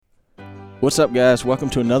What's up, guys? Welcome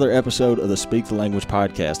to another episode of the Speak the Language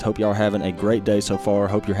podcast. Hope y'all are having a great day so far.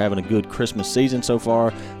 Hope you're having a good Christmas season so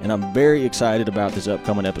far. And I'm very excited about this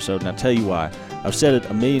upcoming episode, and I'll tell you why. I've said it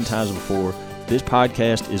a million times before. This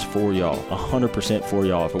podcast is for y'all, 100% for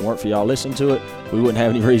y'all. If it weren't for y'all listening to it, we wouldn't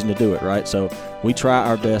have any reason to do it, right? So we try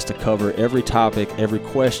our best to cover every topic, every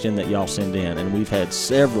question that y'all send in. And we've had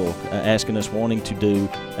several asking us wanting to do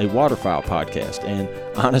a waterfowl podcast. And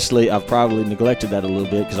honestly, I've probably neglected that a little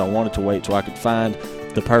bit because I wanted to wait till I could find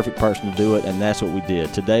the perfect person to do it, and that's what we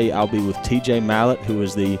did. Today, I'll be with TJ Mallett, who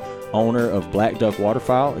is the owner of Black Duck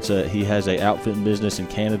Waterfowl. He has a outfitting business in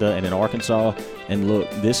Canada and in Arkansas. And look,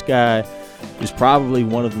 this guy is probably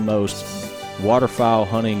one of the most waterfowl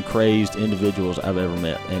hunting crazed individuals I've ever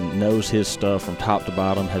met, and knows his stuff from top to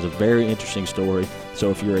bottom, has a very interesting story. So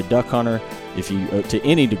if you're a duck hunter, if you to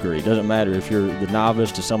any degree, doesn't matter if you're the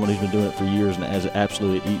novice to someone who's been doing it for years and has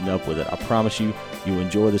absolutely eaten up with it, I promise you, you'll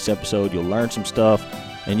enjoy this episode. You'll learn some stuff,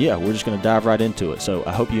 and yeah, we're just going to dive right into it. So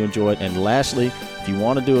I hope you enjoy it. And lastly, if you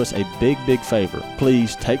want to do us a big favor,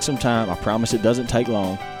 please take some time. I promise it doesn't take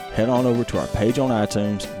long. Head on over to our page on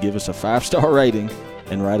iTunes, give us a 5-star rating,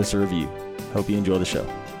 and write us a review. Hope you enjoy the show.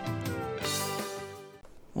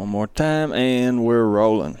 One more time, and we're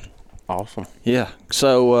rolling. Awesome. Yeah.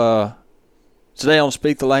 So today on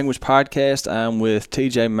Speak the Language podcast, I'm with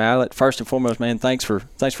TJ Mallett. First and foremost, man, thanks for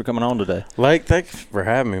coming on today. Lake, thanks for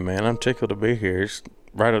having me, man. I'm tickled to be here. It's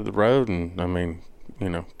right up the road, and I mean,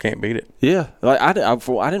 can't beat it. Yeah, like I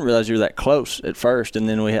didn't realize you were that close at first, and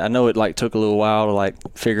then I know it took a little while to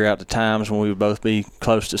figure out the times when we would both be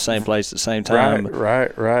close to the same place at the same time. Right.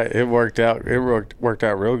 It worked out. It worked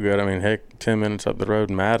out real good. I mean, heck, 10 minutes up the road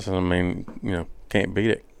in Madison. I mean, can't beat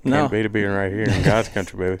it. Can't beat it being right here in God's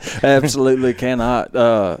country, baby. Absolutely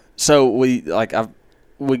cannot. So we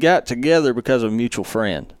got together because of a mutual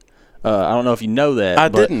friend. I don't know if you know that. I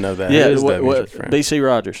didn't know that. Yeah, friend? BC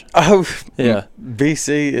Rogers. Oh, yeah.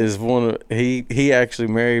 BC is one of he actually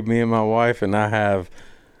married me and my wife, and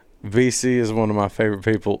BC is one of my favorite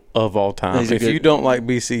people of all time. If you don't like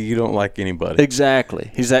BC, you don't like anybody. Exactly.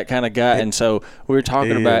 He's that kind of guy. And so we were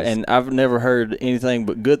talking about, and I've never heard anything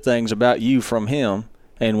but good things about you from him.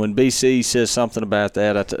 And when BC says something about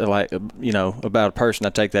that, about a person,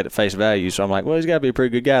 I take that at face value. So I'm like, well, he's got to be a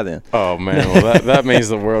pretty good guy then. Oh man, well that means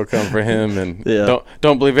the world come for him. And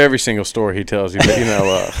don't believe every single story he tells you. But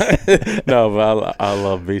no, but I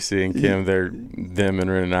love BC and Kim. Them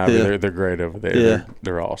and Ren and Ivy. They're great over there. Yeah.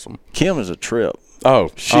 They're awesome. Kim is a trip.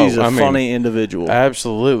 She's a funny individual.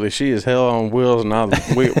 Absolutely, she is hell on wheels, and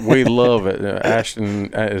we love it.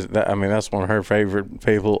 Ashton that's one of her favorite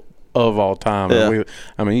people of all time. Yeah.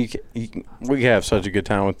 We have such a good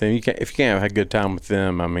time with them. If you can't have a good time with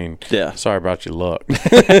them, sorry about your luck.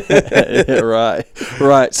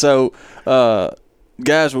 Right. So,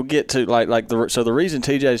 guys, we'll get to the reason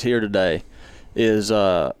TJ's here today is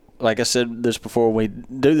like I said this before. We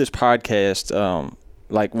do this podcast.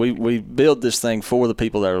 We build this thing for the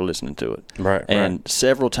people that are listening to it. Right. And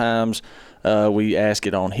several times we ask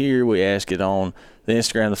it on here. We ask it on the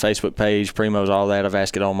Instagram, the Facebook page, Primos, all that. I've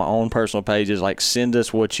asked it on my own personal pages, send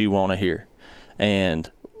us what you want to hear. And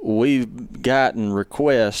we've gotten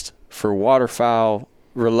requests for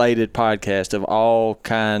waterfowl-related podcasts of all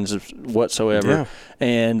kinds of whatsoever. Yeah.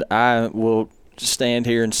 And I will stand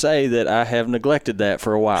here and say that I have neglected that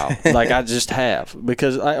for a while. I just have.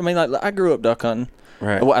 Because, I grew up duck hunting.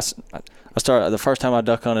 Right. Well, I started, the first time I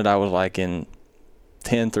duck hunted, I was in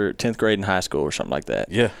 10th grade in high school or something like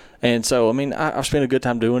that. Yeah. And so, I've spent a good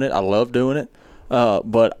time doing it. I love doing it.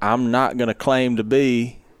 But I'm not going to claim to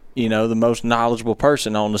be, the most knowledgeable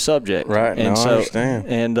person on the subject. Right. And I understand.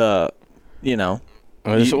 And,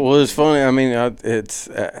 it's funny. It's,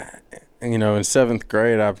 in 7th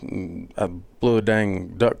grade, I blew a dang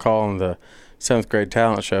duck call in the 7th grade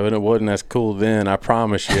talent show, and it wasn't as cool then, I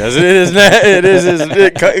promise you, as it is now. It is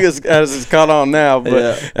as it's caught on now.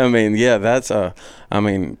 But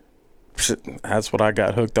that's what I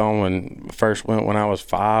got hooked on when I first went when I was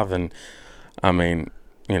 5, and I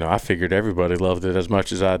figured everybody loved it as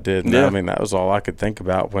much as I did. And that was all I could think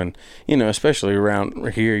about when, especially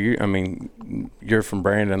around here. You're from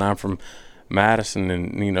Brandon, I'm from Madison,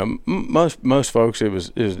 and most folks it was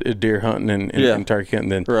deer hunting and turkey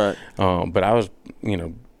hunting. Right. But I was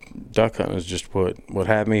duck hunting is just what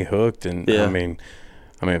had me hooked, and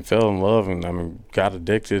fell in love, and got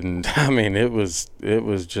addicted, and it was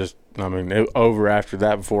just over after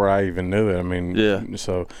that before I even knew it.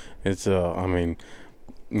 So it's from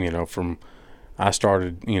I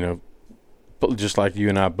started just like you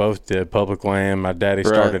and I both did, public land. My daddy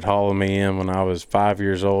started hauling me in when I was 5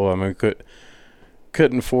 years old.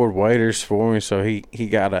 couldn't afford waders for me, so he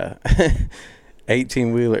got a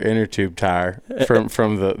 18-wheeler inner tube tire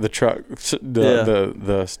from the truck,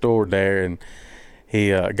 the store there, and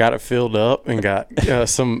he got it filled up and got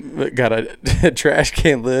a trash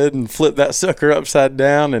can lid and flipped that sucker upside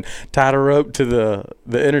down and tied a rope to the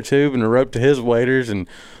inner tube and a rope to his waders and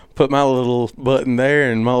put my little button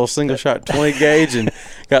there and my little single shot 20 gauge and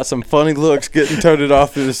got some funny looks getting toted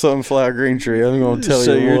off through the sunflower green tree. I'm going to tell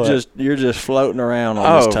you what. So you're just floating around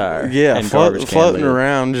on this tire. Yeah, floating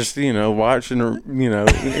around, just, watching,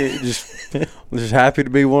 just happy to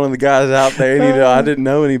be one of the guys out there. And, I didn't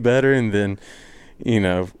know any better. And then,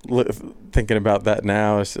 thinking about that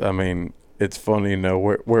now, it's funny,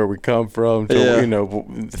 where we come from,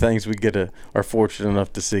 the things we are fortunate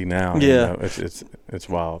enough to see now. Yeah. It's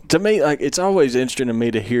wild. To me, it's always interesting to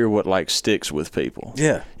me to hear what, sticks with people.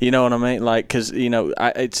 Yeah. You know what I mean? Because,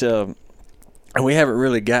 it's and we haven't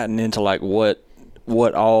really gotten into,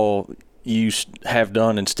 what all you have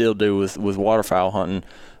done and still do with waterfowl hunting.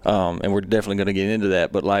 And we're definitely going to get into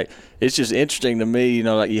that. But, it's just interesting to me,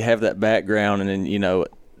 you have that background and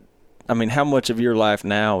then, how much of your life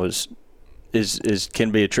now is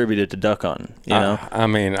can be attributed to duck hunting,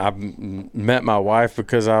 I met my wife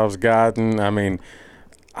because I was guiding.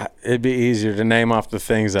 It'd be easier to name off the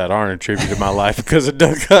things that aren't attributed to my life because of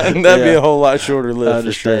duck hunting. That'd be a whole lot shorter list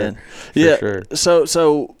for sure. For sure.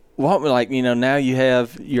 So what, now you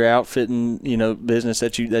have your outfitting, business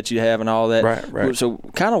that you have and all that. Right. So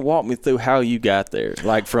kind of walk me through how you got there,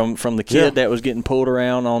 from the kid that was getting pulled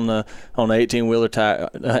around on the 18-wheeler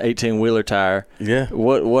tire. Yeah.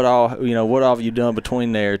 What all have you done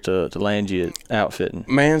between there to land you at outfitting?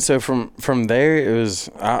 Man, so from there it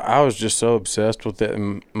was I was just so obsessed with it,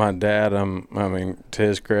 and my dad, to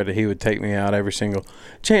his credit, he would take me out every single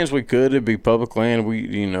chance we could. It'd be public land.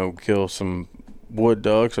 We kill some wood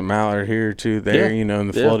ducks, a mallard here or two there, in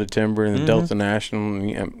the flooded timber in the Delta National,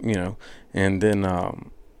 and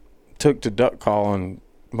then took to duck calling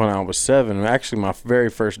when I was 7. Actually, my very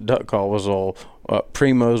first duck call was old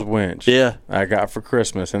Primo's winch. Yeah, I got for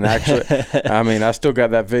Christmas, and actually, I still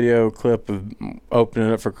got that video clip of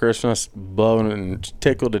opening it for Christmas, blowing it and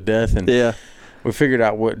tickled to death, and we figured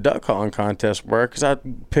out what duck calling contests were because I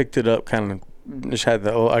picked it up kind of. Just had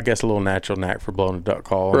a little natural knack for blowing a duck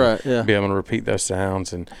call, right? Yeah, be able to repeat those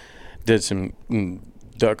sounds, and did some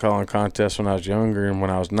duck calling contests when I was younger. And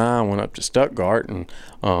when I was 9, went up to Stuttgart, and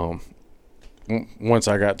once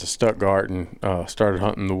I got to Stuttgart and started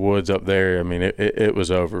hunting the woods up there, it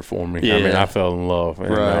was over for me. Yeah. I fell in love,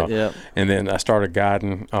 and, right? And then I started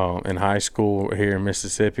guiding in high school here in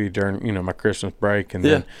Mississippi during my Christmas break, and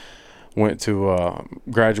then went to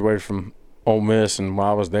graduated from Ole Miss, and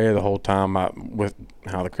while I was there the whole time, with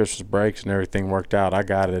how the Christmas breaks and everything worked out, I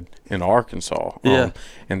guided in Arkansas.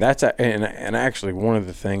 And that's and actually one of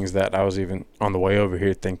the things that I was even on the way over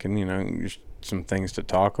here thinking, some things to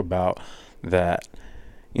talk about that.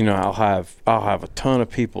 I'll have a ton of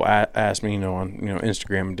people ask me, on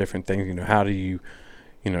Instagram and different things. How do you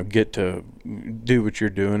get to do what you're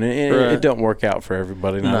doing, and it don't work out for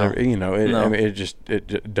everybody. It just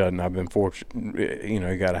doesn't. I've been fortunate.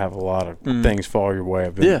 You got to have a lot of things fall your way.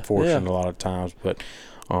 I've been fortunate a lot of times, but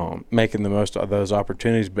making the most of those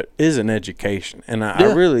opportunities. But is an education, and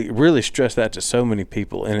I really, really stress that to so many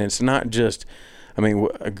people. And it's not just. A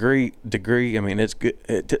degree. It's good.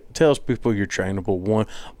 It tells people you're trainable, one,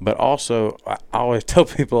 but also I always tell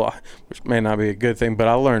people, which may not be a good thing, but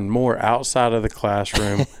I learned more outside of the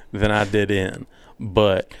classroom than I did in.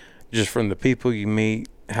 But just from the people you meet,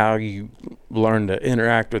 how you learn to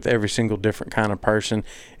interact with every single different kind of person,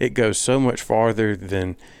 it goes so much farther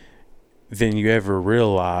than you ever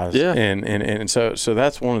realize. Yeah. And so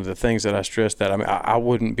that's one of the things that I stress, that I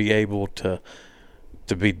wouldn't be able to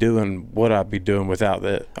be doing what I'd be doing without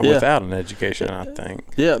an education, I think.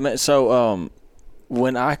 Yeah, man. So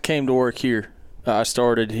when I came to work here, I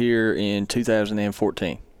started here in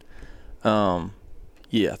 2014. I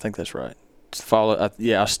think that's right.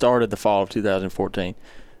 I started the fall of 2014.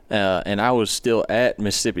 And I was still at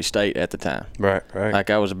Mississippi State at the time. Right.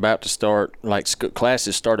 I was about to start,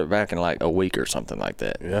 classes started back in a week or something like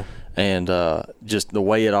that. Yeah. And just the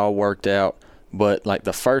way it all worked out. But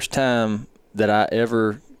the first time that I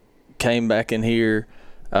ever came back in here,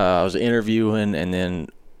 I was interviewing, and then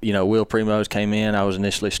Will Primos came in. I was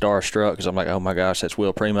initially starstruck because I'm like, oh my gosh, that's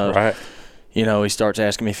Will Primos. Right. He starts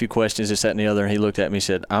asking me a few questions, this, that, and the other, and he looked at me and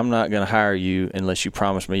said, I'm not going to hire you unless you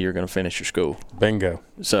promise me you're going to finish your school. Bingo.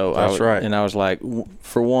 So that's right. And I was like,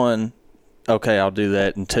 for one, okay, I'll do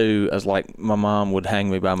that. And two, as like my mom would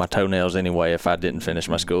hang me by my toenails anyway if I didn't finish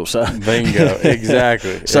my school. So bingo,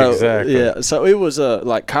 exactly. Exactly. Yeah, so it was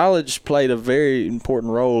like college played a very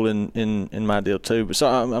important role in my deal too. But so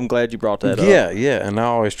I'm glad you brought that up. Yeah, and I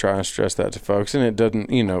always try and stress that to folks, and it doesn't,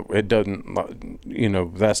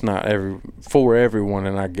 that's not for everyone,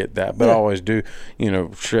 and I get that, but I always do,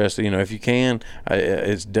 stress, if you can,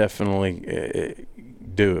 it's definitely.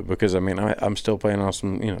 Do it, because I mean I'm still paying on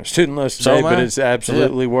some student loans today, but it's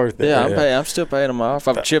absolutely worth it. Yeah, I'm still paying them off.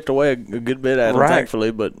 I've chipped away a good bit at them,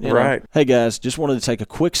 thankfully. But Hey guys, just wanted to take a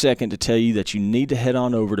quick second to tell you that you need to head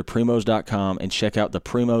on over to Primos.com and check out the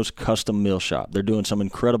Primos Custom Meal Shop. They're doing some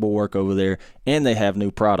incredible work over there, and they have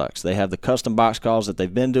new products. They have the custom box calls that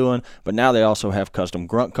they've been doing, but now they also have custom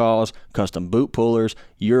grunt calls, custom boot pullers,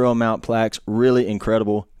 Euro mount plaques. Really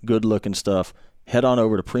incredible, good looking stuff. Head on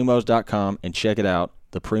over to Primos.com and check it out.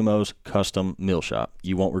 The Primos Custom Meal Shop.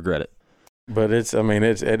 You won't regret it. But it's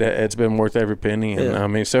been worth every penny.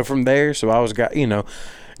 And so from there, I was guiding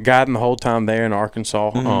the whole time there in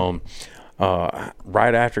Arkansas.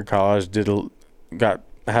 Right after college,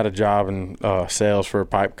 had a job in sales for a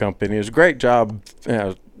pipe company. It was a great job,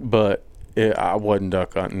 but I wasn't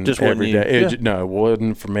duck hunting just every day. It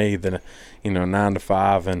wasn't for me. 9 to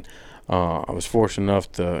 5, and I was fortunate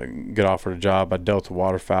enough to get offered a job at Delta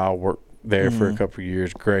Waterfowl. Worked there for a couple of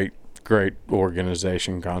years. Great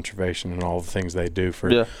organization, conservation, and all the things they do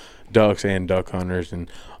for ducks and duck hunters. And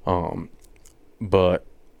but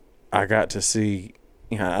I got to see.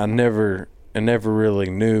 I never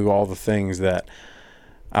really knew all the things that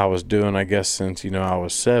I was doing. I guess since I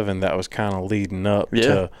was 7, that was kind of leading up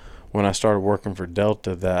to when I started working for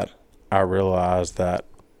Delta. That I realized that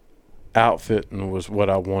outfitting was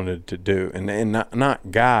what I wanted to do, and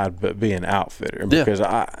not guide, but be an outfitter. Because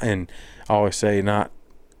I always say not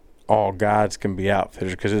all guides can be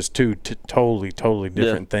outfitters, because it's two totally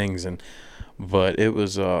different things. But it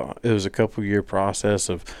was a couple year process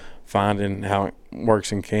of finding how it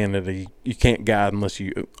works in Canada. You can't guide unless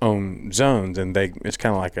you own zones, and it's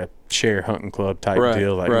kind of like a share hunting club type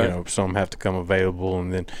deal. Like some have to come available,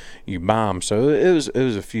 and then you buy them. So it was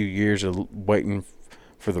a few years of waiting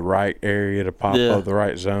for the right area to pop up, the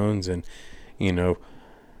right zones, and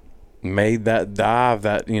made that dive,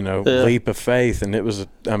 that leap of faith, and it was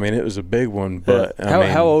a big one. But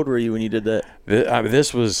how old were you when you did that?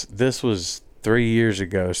 This was 3 years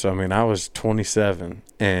ago. So I was 27,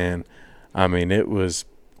 and it was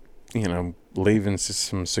leaving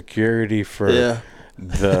some security for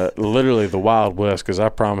literally the Wild West, because I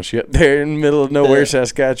promise you, up there in the middle of nowhere,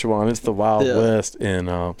 Saskatchewan, it's the Wild West. And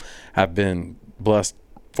I've been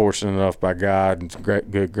fortunate enough by God and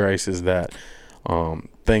good graces that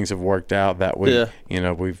things have worked out that we're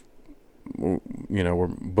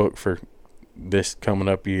booked for this coming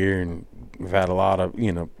up year, and we've had a lot of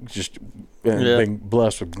just been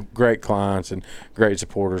blessed with great clients and great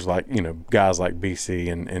supporters, like guys like BC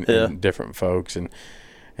and different folks, and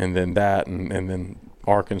then that and then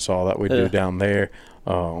Arkansas that we do down there.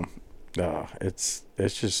 It's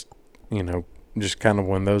just just kind of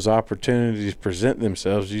when those opportunities present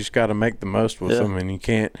themselves, you just got to make the most with them, and you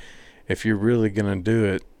can't. If you're really gonna do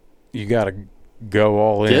it, you got to go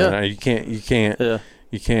all in. You can't.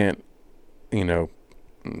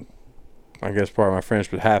 I guess part of my French,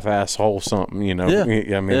 but half-ass whole something.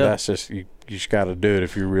 That's just you just got to do it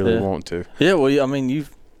if you really want to. Yeah, well,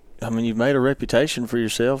 you've made a reputation for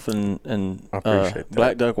yourself, and I appreciate that.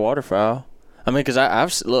 Black Duck Waterfowl. Because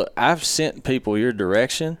I've sent people your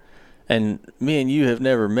direction. And me and you have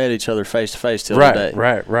never met each other face to face till today.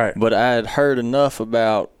 Right. But I had heard enough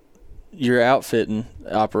about your outfitting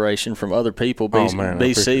operation from other people,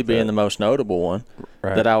 BC being the most notable one,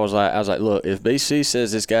 that I was like, look, if BC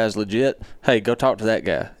says this guy's legit, hey, go talk to that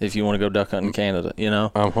guy if you want to go duck hunting in Canada.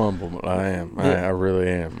 I'm humble, but I am. I really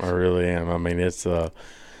am. It's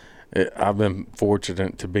I've been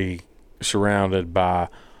fortunate to be surrounded by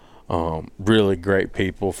really great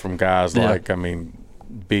people, from guys like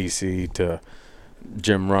BC to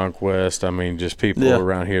Jim Runquist. Just people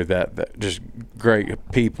around here that just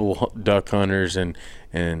great people, duck hunters, and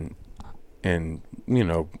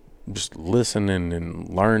just listening and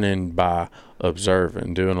learning by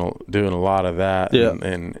observing, doing a lot of that,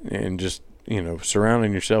 and just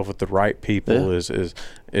surrounding yourself with the right people is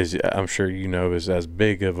I'm sure is as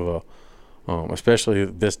big of a especially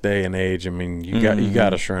this day and age. You got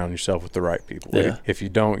to surround yourself with the right people. If you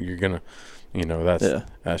don't, you're gonna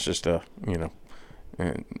that's just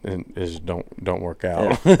and it just don't work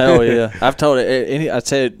out. Yeah. Oh yeah, I've told it. I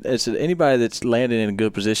said anybody that's landed in a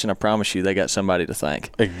good position, I promise you, they got somebody to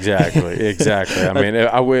thank. Exactly. I mean,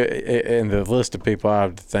 I would, and the list of people I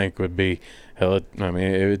would think would be. Hell, it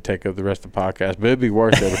would take up the rest of the podcast, but it'd be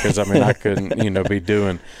worth it because I couldn't, be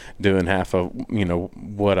doing half of,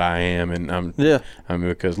 what I am, and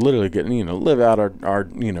because literally getting, live out our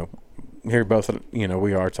here both,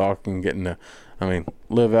 we are talking, getting to,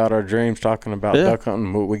 live out our dreams, talking about duck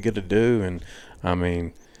hunting, what we get to do, and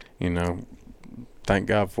thank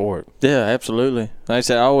God for it. Yeah, absolutely. Like I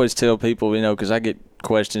said, I always tell people, because I get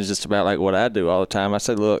questions just about like what I do all the time. I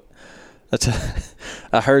said, look.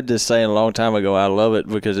 I heard this saying a long time ago. I love it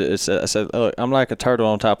because I said, look, I'm like a turtle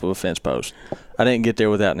on top of a fence post. I didn't get there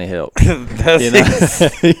without any help. You know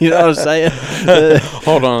what I'm saying?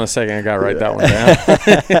 Hold on a second. I got to write that one down.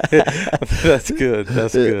 That's good.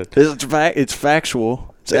 That's good. It's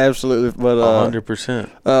factual. It's absolutely. But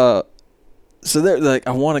 100%. So they're like,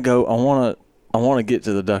 I want to go. I want to get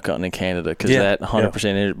to the duck hunting in Canada because that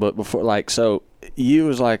 100% is. But before, so you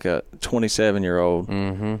was like a 27-year-old.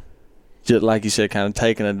 Mm-hmm. Just like you said, kind of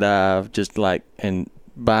taking a dive, just like and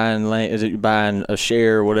buying land. Is it buying a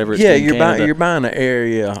share or whatever? It's you're buying an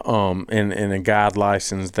area, and a guide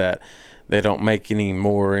license that they don't make any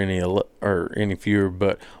more or any fewer.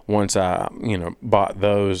 But once I bought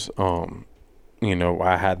those, I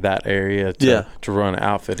had that area to run an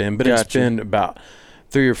outfit in. But it's been about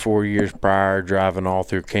 3 or 4 years prior driving all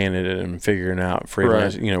through Canada and figuring out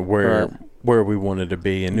freelance, where we wanted to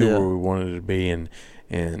be and knew where we wanted to be and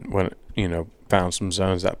when found some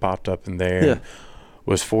zones that popped up in there. And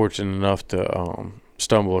was fortunate enough to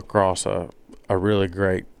stumble across a really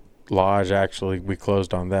great lodge. Actually, we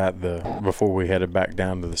closed on that before we headed back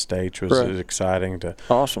down to the States. It was exciting to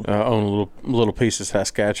own a little piece of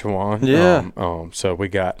Saskatchewan. So we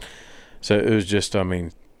got it was just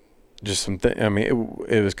just something.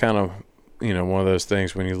 It was kind of one of those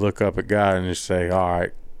things when you look up at God and you say, all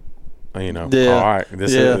right. All right,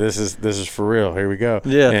 this is for real. Here we go.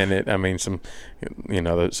 Yeah. And some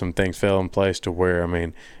things fell in place to where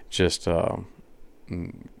we're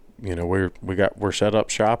set up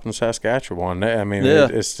shop in Saskatchewan.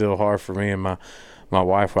 It's still hard for me and my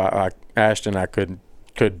wife. Ashton, I could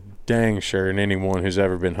dang sure, and anyone who's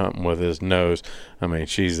ever been hunting with us knows.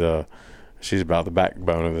 She's about the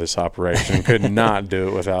backbone of this operation. Could not do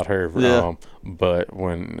it without her. But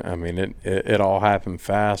when it all happened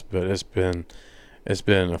fast, but it's been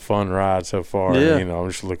a fun ride so far. And, I'm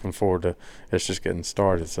just looking forward to it's just getting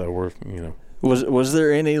started. So we're Was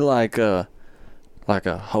there any like a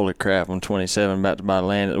holy crap, I'm 27 about to buy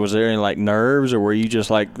land? Was there any like nerves, or were you just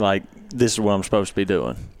like this is what I'm supposed to be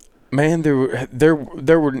doing? Man, there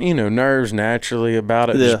were nerves naturally about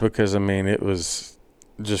it, just because it was.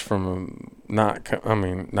 Just from not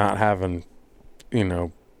having,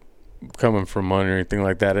 coming from money or anything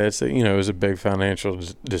like that. It's it was a big financial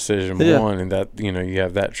decision, one, and that you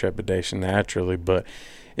have that trepidation naturally, but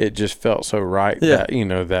it just felt so right that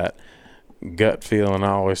that gut feeling.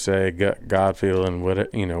 I always say God feeling,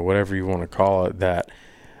 whatever you want to call it. That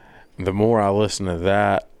the more I listen to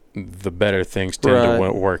that, the better things tend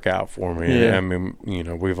to work out for me.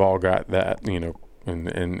 Yeah. We've all got that, and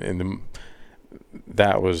the.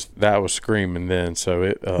 That was screaming then. So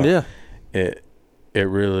it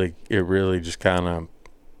really just kind of,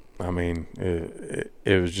 it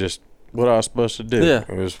was just what I was supposed to do. It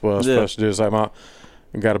was what I was supposed to do. It's like I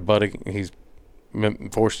got a buddy. He's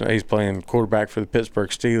fortunate. He's playing quarterback for the Pittsburgh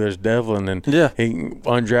Steelers, Devlin, and he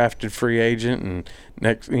undrafted free agent, and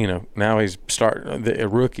next, now he's starting a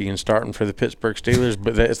rookie and starting for the Pittsburgh Steelers.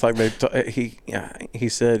 But it's like he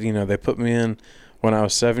said, they put me in when I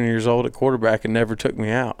was 7 years old at quarterback and never took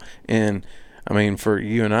me out. And for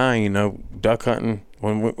you and I, duck hunting,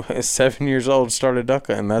 when we 7 years old started duck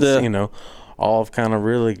hunting, that's, all I've kind of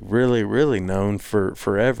really, really, really known for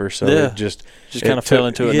forever. So it just kind of fell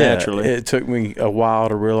into it naturally. It took me a while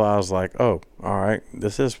to realize, like, oh, all right,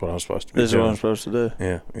 this is what I'm supposed to be doing. This is what I'm supposed to do.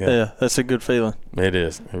 Yeah, that's a good feeling. It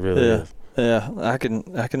is. It really is. Yeah, I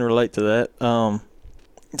can relate to that.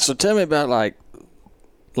 So tell me about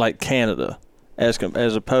like Canada.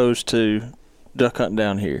 As opposed to duck hunting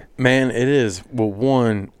down here. Man, it is. Well,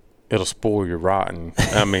 one, it'll spoil you rotten.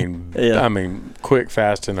 Quick,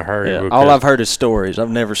 fast, in a hurry. Yeah. All I've heard is stories. I've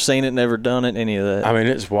never seen it, never done it, any of that.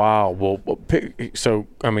 It's wild. Well, so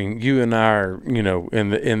you and I are,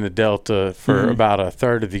 in the Delta for about a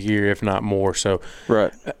third of the year, if not more. So,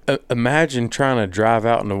 imagine trying to drive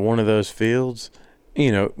out into one of those fields.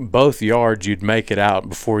 Both yards you'd make it out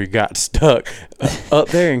before you got stuck. Up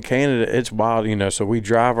there in Canada, it's wild, so we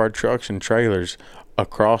drive our trucks and trailers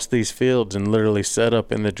across these fields and literally set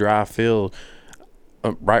up in the dry field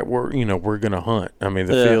right where we're gonna hunt. I mean,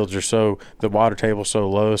 the fields are the water table's so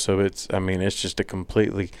low, so it's just a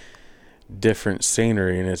completely different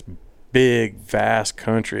scenery, and it's big, vast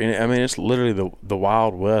country. And I mean, it's literally the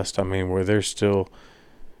Wild West. I mean, where there's still,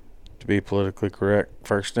 to be politically correct,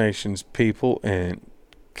 First Nations people and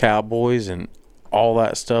cowboys and all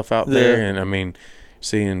that stuff out there. And I mean,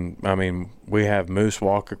 we have moose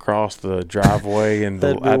walk across the driveway and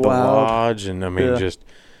at the lodge, and I mean, just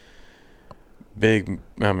big.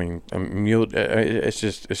 I mean, mule.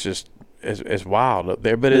 It's wild up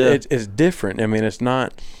there, but it's different. I mean, it's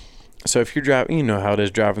not. So if you're driving, you know how it is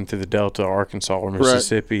driving through the Delta, Arkansas or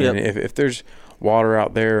Mississippi, and if there's water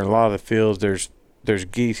out there in a lot of the fields, there's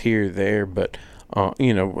geese here or there, but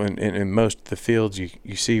in most of the fields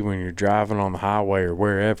you see when you're driving on the highway or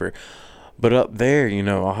wherever. But up there,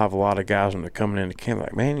 I'll have a lot of guys when they're coming into camp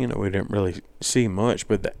like, man, we didn't really see much,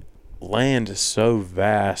 but the land is so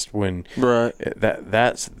vast when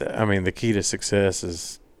that's the key to success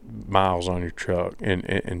is miles on your truck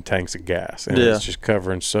and tanks of gas, and it's just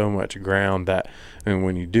covering so much ground that, and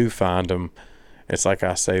when you do find them, it's like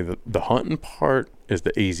I say, the hunting part is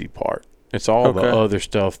the easy part. It's all the other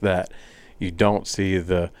stuff that you don't see,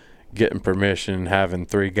 the getting permission, having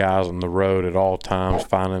 3 guys on the road at all times,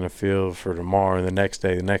 finding a field for tomorrow and the next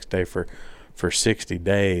day for 60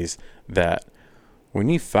 days, that when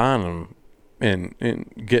you find them and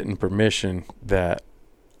getting permission, that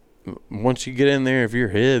once you get in there, if you're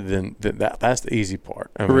hid, then that's the easy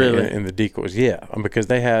part. Really? And the decoys, because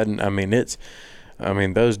they hadn't.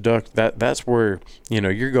 Those ducks. That's where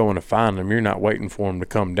you're going to find them. You're not waiting for them to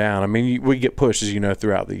come down. I mean, we get pushes,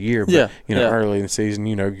 throughout the year. But, early in the season,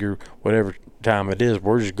 you're whatever time it is,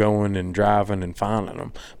 we're just going and driving and finding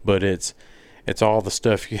them. But it's all the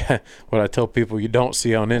stuff what I tell people you don't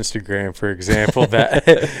see on Instagram, for example. That's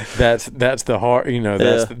the hard,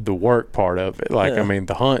 that's the work part of it. Like,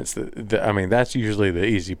 the hunts, that's usually the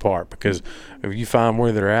easy part, because if you find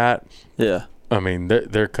where they're at, they're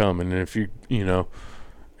coming. And if if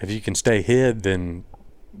you can stay hid, then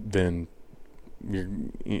you're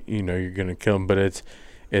going to kill them. But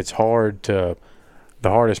it's hard to, the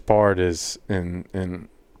hardest part is in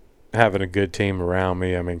having a good team around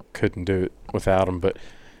me. Couldn't do it without them, but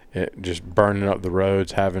just burning up the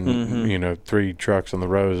roads, having 3 trucks on the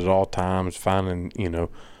roads at all times, finding a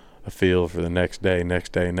field for the next day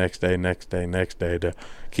to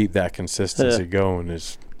keep that consistency going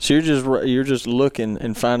is. So you're just looking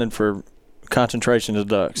and finding for concentration of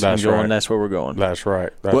ducks. That's right. That's where we're going. That's right.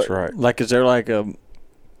 Right. Like, is there like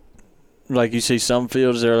you see some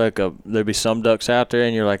fields, there'd be some ducks out there,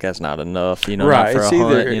 and you're like, that's not enough, right? Not for it's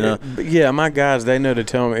a hunt, my guys, they know to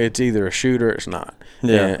tell me it's either a shoot or it's not.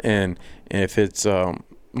 And if it's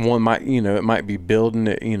one might, it might be building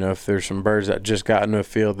it, if there's some birds that just got into a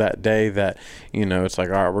field that day that, it's like,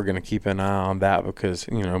 all right, we're going to keep an eye on that, because,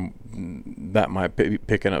 that might be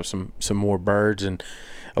picking up some more birds. And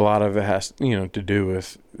a lot of it has, to do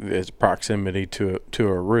with its proximity to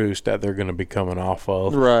a roost that they're going to be coming off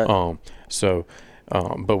of. Right.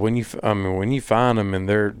 But when you find them and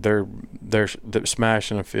they're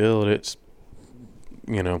smashing a field, it's,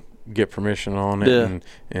 get permission on it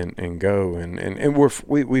and go. And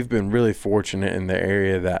we've been really fortunate in the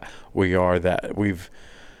area that we are, that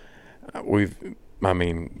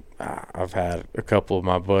I've had a couple of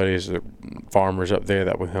my buddies, farmers up there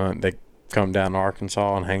that we hunt, they come down to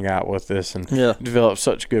Arkansas and hang out with us and develop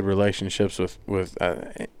such good relationships with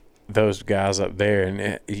those guys up there.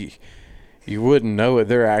 And you wouldn't know it.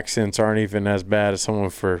 Their accents aren't even as bad as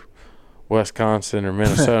someone for Wisconsin or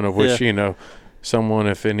Minnesota, which, someone,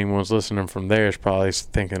 if anyone's listening from there, is probably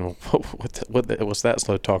thinking, what's that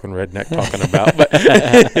slow talking redneck talking about?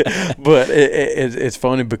 But it's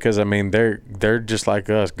funny because they're just like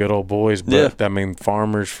us, good old boys. But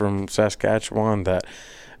farmers from Saskatchewan that,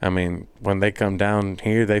 when they come down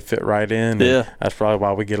here, they fit right in. And that's probably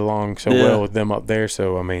why we get along so well with them up there.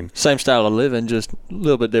 So same style of living, just a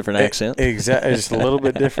little bit different accent. Exactly, just a little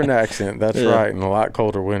bit different accent. That's right, and a lot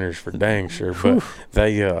colder winters for dang sure.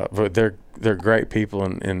 But they're great people,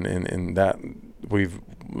 and that we've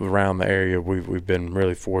around the area we've been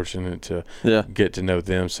really fortunate to get to know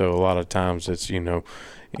them. So a lot of times it's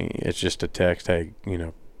it's just a text, hey,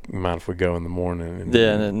 you mind if we go in the morning?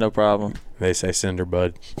 And, no problem. They say send her,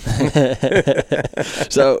 bud.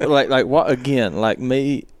 So like what, again, like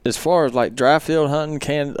me, as far as like dry field hunting,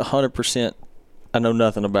 100%, I know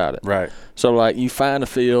nothing about it. Right. So like you find a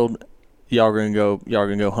field, y'all gonna go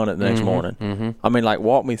hunt it the next morning. Mm-hmm. I mean, like,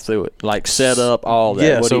 walk me through it. Like, set up all that.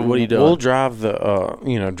 Yeah, what are you doing? We'll drive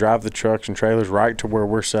the trucks and trailers right to where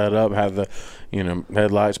we're set up. Have the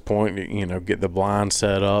headlights point. Get the blind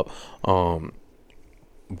set up.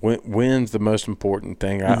 Wind's the most important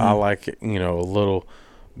thing. Mm-hmm. I like it. A little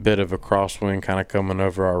bit of a crosswind kind of coming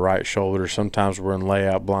over our right shoulder. Sometimes we're in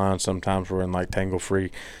layout blind. Sometimes we're in like tangle free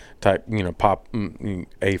type. Pop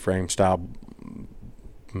A-frame style.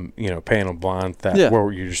 Panel blind where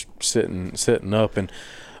you're just sitting up,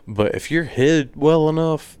 but if you're hid well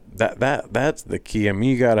enough, that's the key. I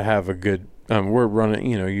mean, you got to have a good. We're running,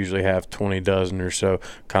 usually have 20 dozen or so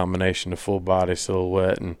combination of full body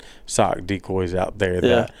silhouette and sock decoys out there.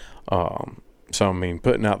 Yeah. So I mean,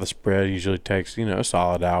 putting out the spread usually takes a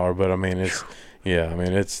solid hour, but I mean it's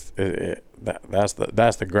that's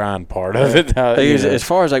the grind part of it. As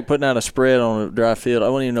far as like putting out a spread on a dry field, I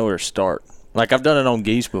wouldn't even know where to start. Like, I've done it on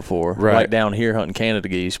geese before, right. Like down here hunting Canada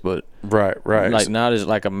geese, but right. Like, not as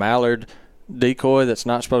like a mallard decoy that's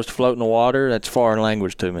not supposed to float in the water. That's foreign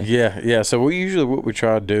language to me. Yeah. So what we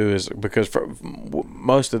try to do is, because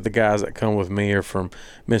most of the guys that come with me are from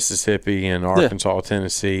Mississippi and Arkansas,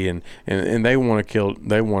 Tennessee, and they want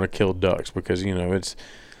to kill ducks because it's.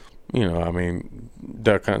 I mean,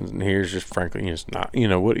 duck hunting here is just frankly, it's not,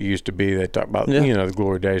 what it used to be. They talk about, the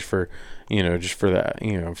glory days for, just for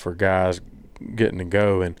that, for guys getting to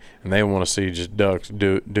go, and they want to see just ducks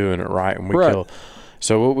doing it right, and we kill.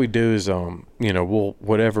 So what we do is, we'll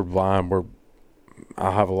whatever blind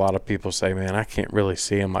I'll have a lot of people say, man, I can't really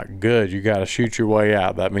see them. Like, good, you got to shoot your way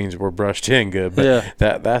out. That means we're brushed in good. But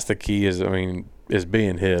that's the key is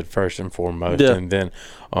being hid first and foremost. Yeah. And then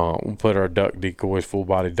we'll put our duck decoys, full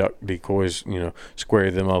body duck decoys,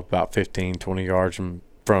 square them up about 15, 20 yards in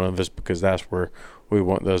front of us, because that's where we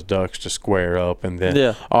want those ducks to square up. And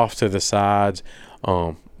then off to the sides,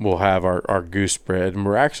 we'll have our goose spread. And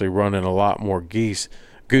we're actually running a lot more goose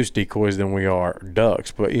decoys than we are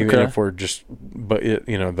ducks. But even if we're just,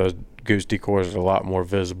 those goose decoys are a lot more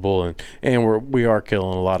visible, and we are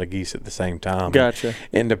killing a lot of geese at the same time. Gotcha.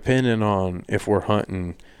 And depending on if we're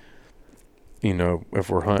hunting,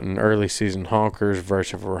 early season honkers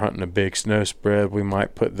versus if we're hunting a big snow spread, we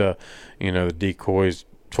might put the decoys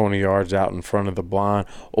 20 yards out in front of the blind,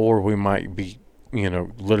 or we might be,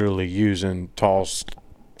 literally using tall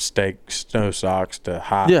stake snow socks to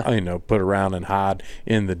hide, put around and hide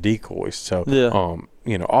in the decoys. So,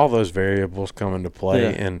 all those variables come into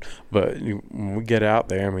play. But when we get out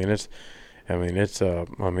there, it's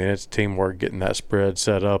teamwork getting that spread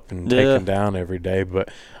set up and taken down every day. But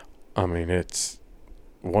I mean, it's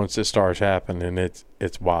once it starts happening,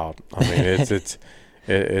 it's wild. I mean,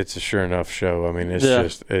 it's a sure enough show. I mean,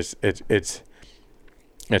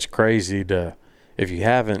 it's crazy to, if you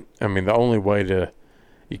haven't. I mean, the only way to,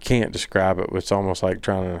 you can't describe it. It's almost like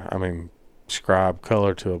trying to, describe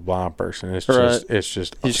color to a blind person. It's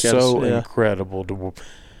just so incredible to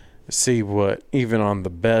see what, even on the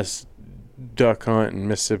best duck hunt in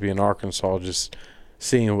Mississippi and Arkansas, just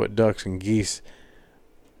seeing what ducks and geese,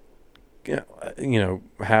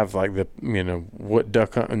 have like the, what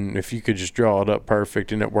duck hunting, if you could just draw it up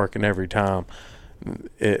perfect and it working every time,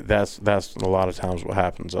 that's a lot of times what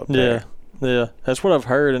happens up there. Yeah, that's what I've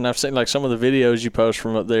heard, and I've seen like some of the videos you post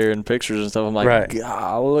from up there and pictures and stuff. I'm like,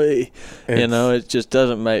 golly, it just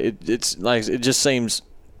doesn't make it's like, it just seems,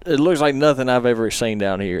 it looks like nothing I've ever seen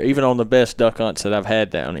down here, even on the best duck hunts that I've had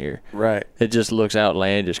down here. Right. It just looks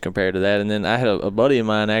outlandish compared to that. And then I had a buddy of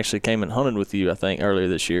mine actually came and hunted with you, I think, earlier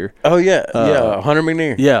this year. Oh, yeah. Hunter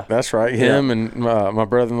McNear. Yeah. That's right. Him and my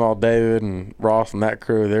brother-in-law David and Ross and that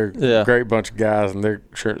crew, they're a great bunch of guys, and they're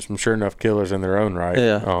some sure enough killers in their own right.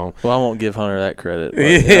 Yeah. Well, I won't give Hunter that credit.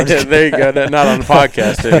 There you go. Not on the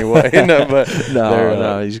podcast anyway.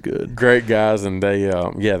 No, he's good. Great guys, and they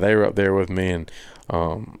were up there with me, and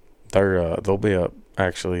they'll be up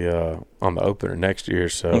actually on the opener next year,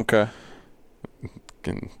 so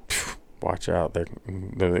can watch out.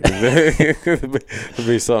 There'll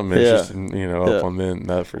be something interesting, up on them.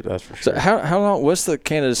 That's for sure. So how long? What's the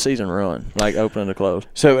Canada season run like, opening to close?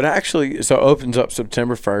 So it actually opens up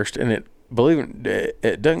September 1st, and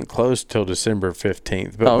it doesn't close till December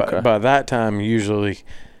 15th. But by that time, usually,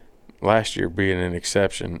 last year being an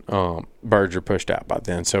exception, birds are pushed out by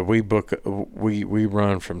then. So we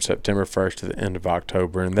run from September 1st to the end of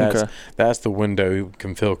October, and that's the window you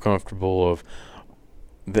can feel comfortable of.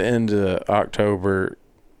 The end of October,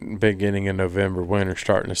 beginning of November, winter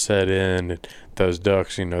starting to set in, and those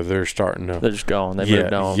ducks, they're starting to. They're just gone. They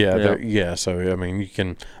moved on. Yeah. So you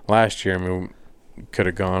can. Last year, could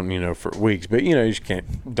have gone, for weeks, but you just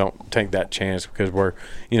don't take that chance, because we're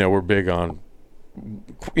big on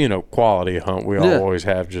quality hunt. We always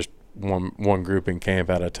have just one group in camp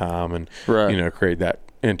at a time, and create that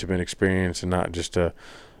intimate experience, and not just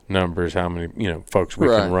numbers, how many folks we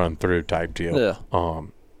can run through type deal.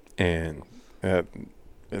 And that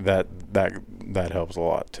helps a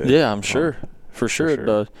lot too. Yeah, I'm sure. For sure it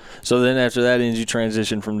does. So then after that ends, you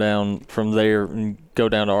transition from there and go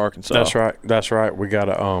down to Arkansas. That's right. We got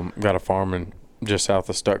a farm just south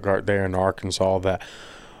of Stuttgart there in Arkansas that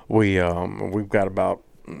we've got about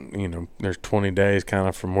there's 20 days kind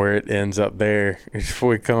of from where it ends up there.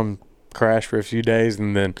 We come crash for a few days,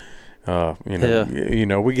 and then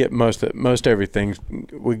we get most everything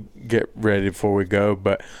we get ready before we go,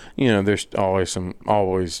 but there's always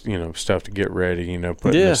stuff to get ready,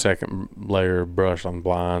 putting a second layer of brush on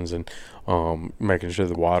blinds and making sure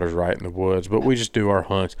the water's right in the woods. But we just do our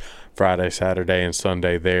hunts Friday, Saturday, and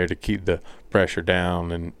Sunday there to keep the pressure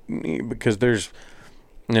down, and because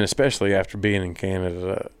and especially after being in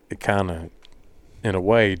Canada, it kind of in a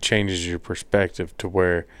way changes your perspective to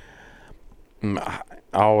where I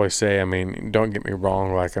always say, don't get me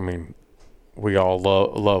wrong, we all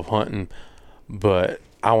love hunting, but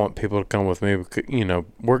I want people to come with me because,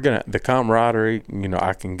 we're going to, the camaraderie,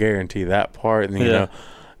 I can guarantee that part,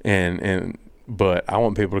 and but I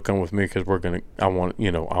want people to come with me because I want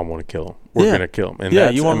to kill them. We're going to kill them. And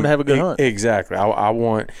you want them to have a good hunt. Exactly. I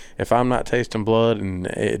want, if I'm not tasting blood and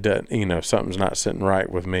it doesn't, something's not sitting right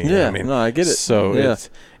with me. Yeah, no, I get it. So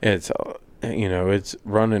it's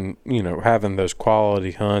running, having those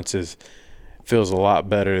quality hunts feels a lot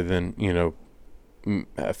better than,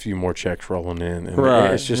 a few more checks rolling in.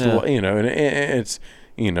 And it's just, and it's,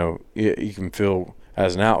 you can feel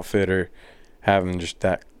as an outfitter having just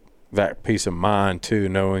that peace of mind too,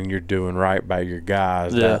 knowing you're doing right by your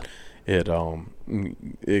guys, that it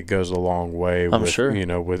goes a long way with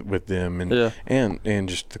them, and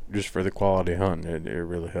just for the quality hunting, it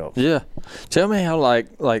really helps. Yeah. Tell me how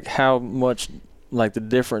how much the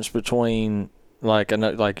difference between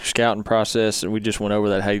your scouting process, and we just went over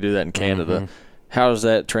that, how you do that in Canada. Mm-hmm. How does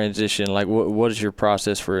that transition? What is your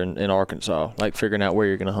process for in Arkansas? Figuring out where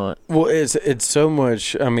you're going to hunt? Well, it's so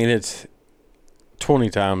much. It's 20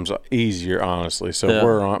 times easier, honestly. So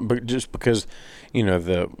we're on, but just because,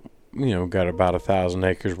 got about 1,000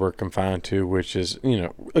 acres we're confined to, which is,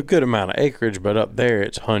 a good amount of acreage, but up there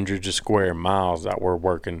it's hundreds of square miles that we're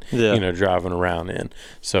working, driving around in.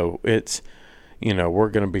 So it's, we're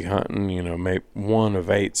going to be hunting, maybe one of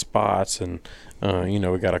 8 spots, and,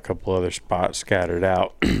 we got a couple other spots scattered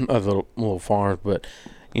out of little farms, but,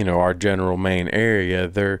 our general main area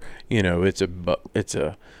there,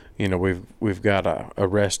 we've got a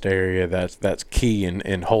rest area that's key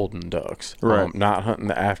in holding ducks. Right. Not hunting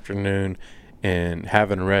the afternoon, and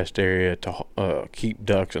having a rest area to keep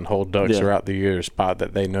ducks and hold ducks throughout the year, a spot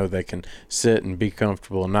that they know they can sit and be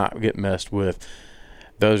comfortable and not get messed with.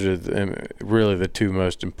 Those are really the two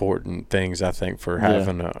most important things, I think, for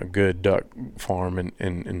having a good duck farm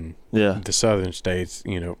in the southern states.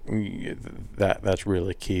 That's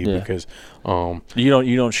really key because you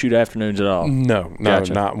don't shoot afternoons at all. No,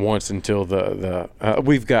 gotcha. Not once until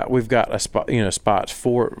we've got a spot, spots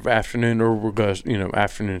for afternoon, or we'll go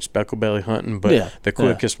afternoon specklebelly hunting. But the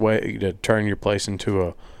quickest way to turn your place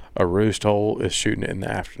into a roost hole is shooting it in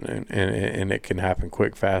the afternoon, and it can happen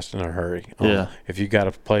quick, fast, in a hurry. If you got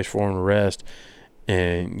a place for them to rest,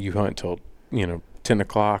 and you hunt till 10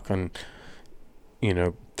 o'clock on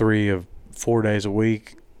 3 of 4 days a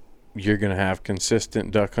week, you're gonna have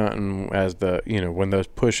consistent duck hunting. As when those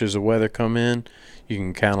pushes of weather come in, you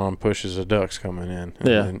can count on pushes of ducks coming in.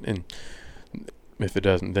 And if it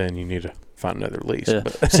doesn't, then you need to find another lease.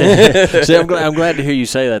 See, I'm glad to hear you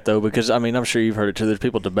say that, though, because I'm sure you've heard it too. There's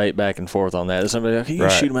people debate back and forth on that. Somebody like, you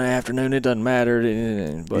shoot them in the afternoon, it doesn't matter.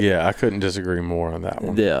 But I couldn't disagree more on that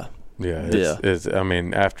one. It's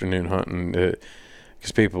afternoon hunting,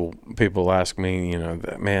 because people ask me,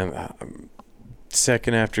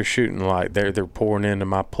 second after shooting light, they're pouring into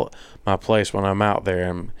my place when I'm out there.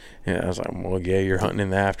 And I was like, well, you're hunting in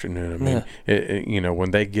the afternoon.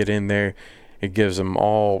 When they get in there, it gives them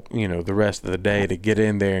all, the rest of the day to get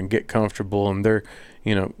in there and get comfortable, and they're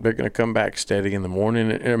going to come back steady in the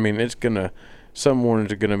morning. Some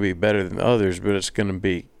mornings are going to be better than others, but it's going to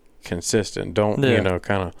be consistent. Don't,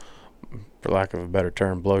 kind of, for lack of a better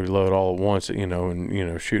term, blow your load all at once,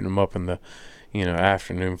 and shooting them up in the,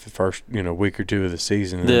 afternoon for the first, week or two of the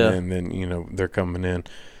season, and then, they're coming in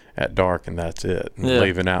at dark, and that's it, and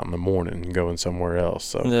leaving out in the morning and going somewhere else.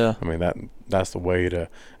 So that's the way to,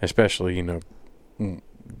 especially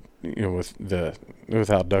with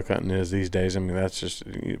how duck hunting is these days. That's just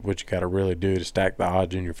what you got to really do to stack the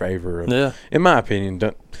odds in your favor. In my opinion,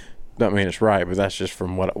 don't mean it's right, but that's just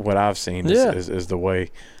from what I've seen is the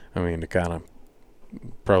way. I mean, to kind of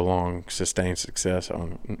prolong, sustained success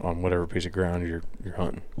on whatever piece of ground you're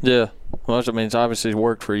hunting. Yeah, well, I mean, it's obviously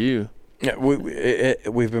worked for you. Yeah,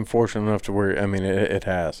 we've been fortunate enough to where, I mean, it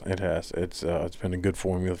has. It's been a good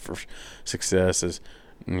formula for success. Is,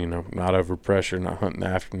 you know, not over pressure, not hunting the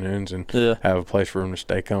afternoons, and have a place for them to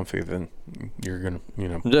stay comfy. Then you're gonna, you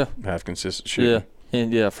know, have consistent shooting. Yeah,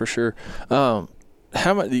 and for sure. How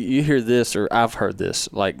much you hear this, or I've heard this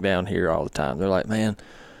like down here all the time? They're like, man,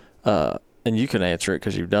 and you can answer it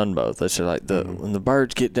because you've done both. They say like when the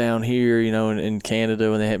birds get down here, you know, in Canada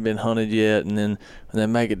when they haven't been hunted yet, and then when they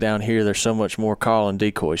make it down here, they're so much more call and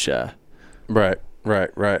decoy shy. Right.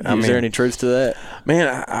 Is there any truth to that?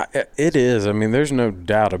 Man, it is. I mean, there's no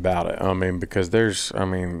doubt about it. I mean, because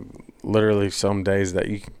literally some days that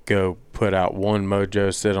you can go put out one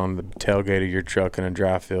mojo, sit on the tailgate of your truck in a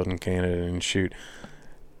dry field in Canada and shoot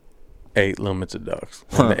 8 limits of ducks,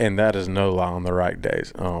 and that is no lie on the right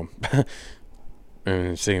days.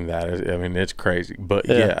 And seeing that, I mean, it's crazy. But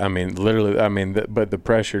I mean, literally, I mean, but the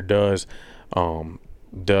pressure does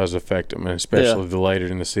affect them, and especially the later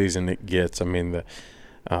in the season it gets. I mean,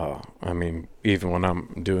 even when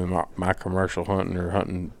I'm doing my commercial hunting or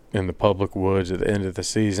hunting in the public woods at the end of the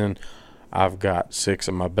season, I've got 6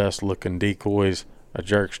 of my best looking decoys, a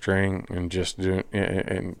jerk string, and just doing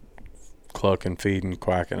and clucking, feeding,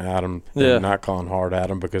 quacking at them, and not calling hard at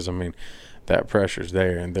them, because I mean that pressure's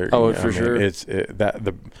there, and they're sure.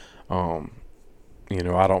 You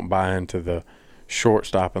know, I don't buy into the short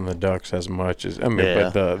stopping the ducks as much as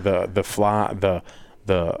but the fly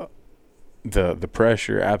the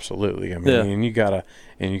pressure, absolutely. I mean, and you gotta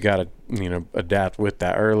you know, adapt with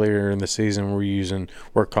that. Earlier in the season,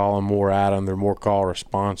 we're calling more at them. They're more call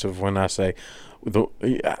responsive. When I say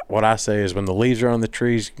what I say is when the leaves are on the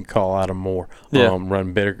trees, you can call at them more.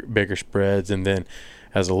 Run bigger spreads, and then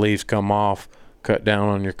as the leaves come off, cut down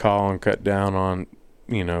on your call and cut down on,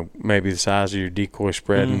 you know, maybe the size of your decoy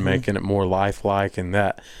spread, and making it more lifelike, and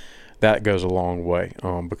that goes a long way,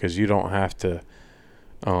 because you don't have to.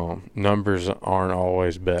 Numbers aren't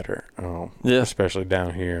always better, especially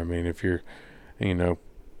down here. I mean, if you're, you know,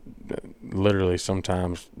 literally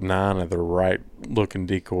sometimes 9 of the right looking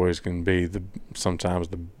decoys can be sometimes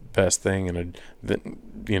the best thing in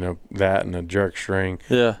that and a jerk string.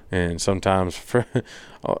 And sometimes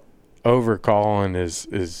over calling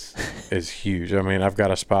is huge. I mean, I've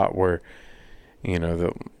got a spot where, you know,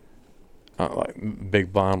 the like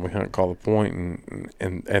big blind we hunt call the point,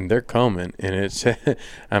 and they're coming, and it's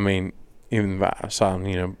I mean, even if I saw them,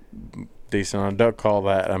 you know, decent on a duck call,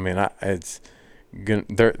 that I mean,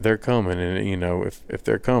 they're coming, and you know, if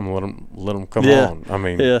they're coming, let them come on. I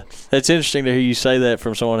mean, it's interesting to hear you say that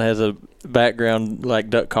from someone who has a background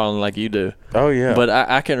like duck calling like you do. Oh yeah. But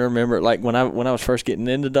I can remember, like, when I was first getting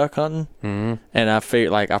into duck hunting, and I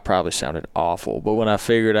figured, like, I probably sounded awful, but when I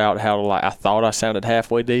figured out how to, like, I thought I sounded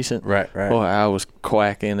halfway decent. Right. Boy, I was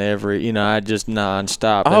quacking I just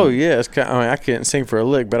nonstop. Oh yeah, it's kind of, I mean, I can't sing for a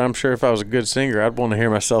lick, but I'm sure if I was a good singer, I'd want to hear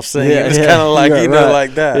myself sing. It's kind of like,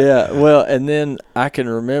 like that. Yeah. Well, and then I can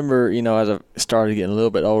remember, you know, as I started getting a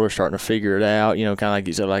little bit older, starting to figure it out, you know, kind of like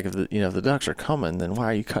you said, like, if the ducks are coming, then why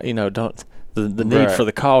are you, you know, don't. The need for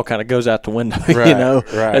the call kind of goes out the window, you know.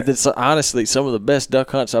 And it's, honestly, some of the best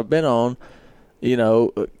duck hunts I've been on, you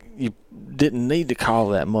know, you didn't need to call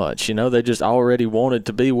that much. You know, they just already wanted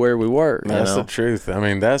to be where we were. That's the truth. I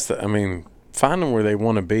mean, finding where they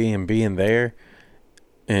want to be and being there,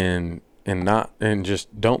 and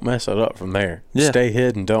just don't mess it up from there. Stay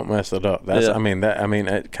hidden, don't mess it up. That's I mean,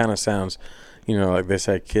 it kind of sounds, you know, like they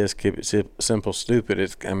say, KISS, keep it simple, stupid.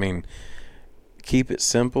 It's, I mean, keep it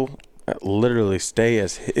simple. Literally stay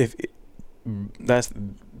if that's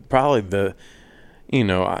probably the, you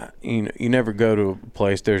know, you never go to a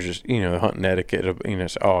place, there's just, you know, hunting etiquette of, you know,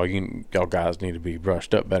 y'all guys need to be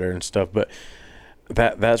brushed up better and stuff, but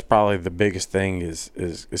that's probably the biggest thing is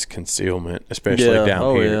concealment, especially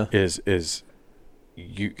down here. Is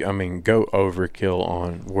you, I mean, go overkill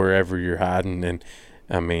on wherever you're hiding, and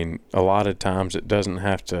I mean, a lot of times it doesn't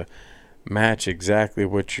have to match exactly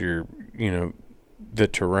what you're, you know, the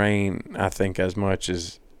terrain, I think, as much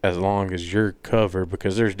as long as you're covered,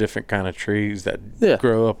 because there's different kind of trees that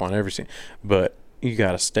grow up on everything, but you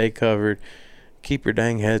got to stay covered, keep your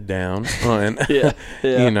dang head down, and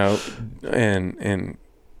you know, and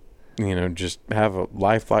you know, just have a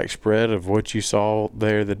lifelike spread of what you saw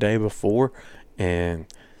there the day before, and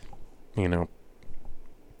you know,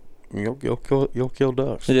 you'll kill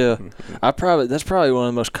ducks. Yeah, that's probably one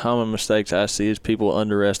of the most common mistakes I see is people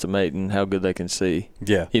underestimating how good they can see.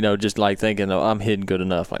 Yeah, just like thinking, oh, I'm hidden good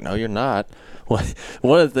enough. Like, no, you're not.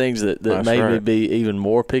 One of the things that made me be even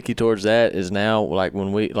more picky towards that is now, like,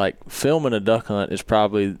 when we filming a duck hunt is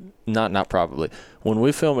probably not probably when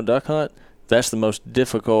we film a duck hunt, that's the most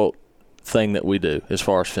difficult thing that we do as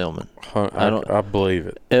far as filming. I believe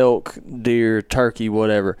it. Elk, deer, turkey,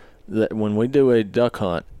 whatever. That when we do a duck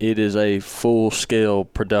hunt, it is a full scale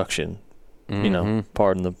production. Mm-hmm.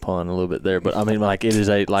 Pardon the pun a little bit there, but I mean, like, it is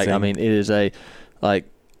a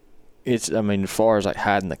as far as like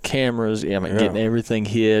hiding the cameras, getting everything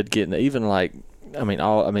hid,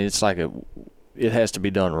 it's like it has to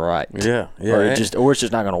be done right. Yeah. Or it's just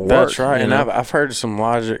not going to work. That's right. And I've heard some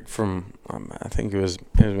logic from I think it was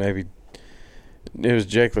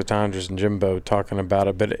Jake Latondras and Jimbo talking about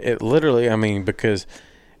it, but it literally, because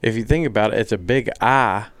if you think about it, it's a big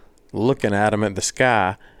eye looking at them at the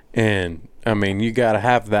sky, and you got to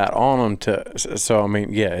have that on them to. So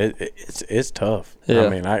it's tough.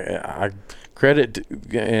 Yeah. I credit,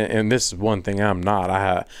 and this is one thing I'm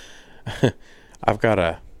not. I've got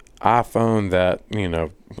a iPhone that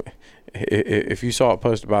if you saw it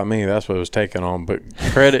posted by me, that's what it was taken on. But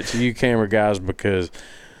credit to you camera guys, because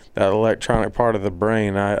that electronic part of the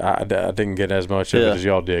brain, I didn't get as much of it as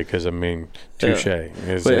y'all did, because touche.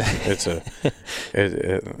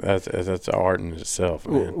 That's art in itself,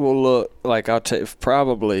 man. Well, look, like, I'll tell you,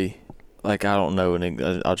 probably, like, I don't know,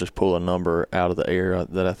 and I'll just pull a number out of the air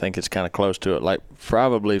that I think is kind of close to it. Like,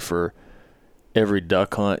 probably for every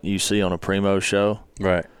duck hunt you see on a Primo show,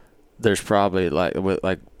 right? There's probably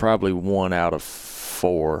probably 1 out of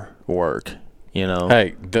 4 work.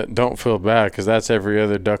 Hey, don't feel bad, because that's every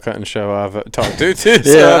other duck hunting show I've talked to too.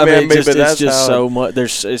 Yeah, it's just so much.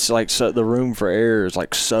 It's like the room for error is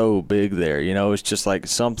like so big there. It's just like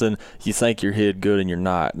something you think you're hid good and you're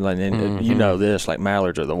not. And this, like,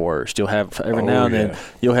 mallards are the worst. You'll have every now and then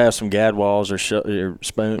you'll have some gadwalls or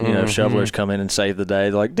spoon, shovelers come in and save the day.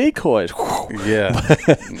 They're like decoys. Yeah,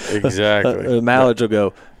 exactly. Mallards will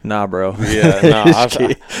go, nah, bro. Yeah, no,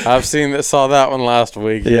 saw that one last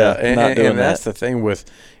week. Yeah, and that's the thing with,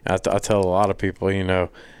 I tell a lot of people, is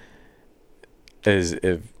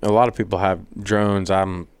if a lot of people have drones,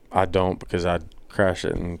 I don't, because I'd crash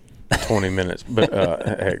it in 20 minutes. But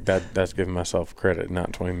heck, that's giving myself credit.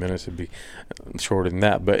 Not 20 minutes, it'd be shorter than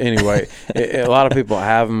that. But anyway, a lot of people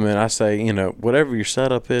have them, and I say, whatever your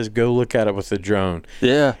setup is, go look at it with the drone.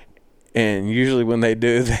 Yeah. And usually when they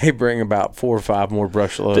do, they bring about 4 or 5 more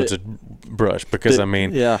brush loads of brush, because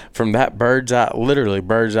from that bird's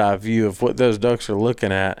eye view of what those ducks are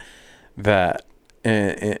looking at, that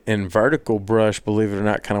in vertical brush, believe it or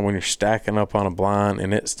not, kind of when you're stacking up on a blind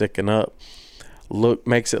and it's sticking up,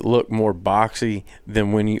 makes it look more boxy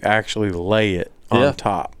than when you actually lay it on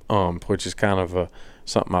top, which is kind of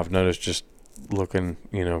something I've noticed just looking,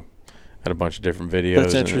 at a bunch of different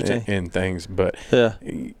videos and things. But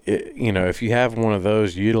if you have one of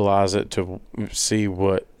those, utilize it to see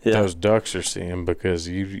what those ducks are seeing, because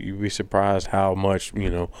you'd be surprised how much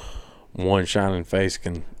one shining face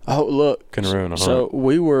can ruin a hunt. So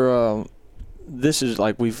we were this is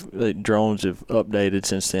like drones have updated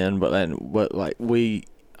since then, but I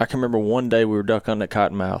can remember one day we were duck hunting at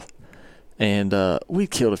Cottonmouth, and we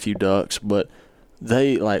killed a few ducks, but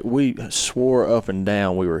we swore up and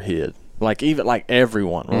down we were hid.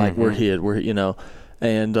 Everyone, we're hid,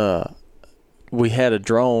 and we had a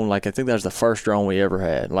drone. I think that was the first drone we ever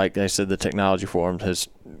had. Like I said, the technology for them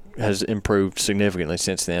has improved significantly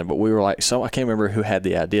since then. But we were I can't remember who had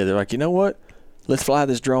the idea. They're like, you know what? Let's fly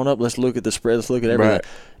this drone up. Let's look at the spread. Let's look at everything. Right.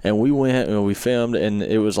 And we went and we filmed, and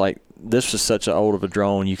it was like, this was such an old of a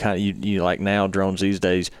drone. You now drones these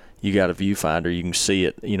days, you got a viewfinder, you can see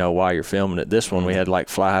it, while you're filming it. This one we had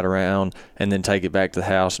fly it around and then take it back to the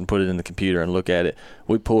house and put it in the computer and look at it.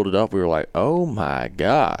 We pulled it up, we were like, oh my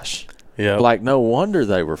gosh. Yeah. No wonder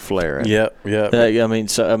they were flaring. Yep.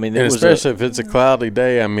 And especially if it's a cloudy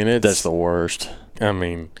day, that's the worst.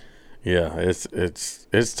 Yeah, it's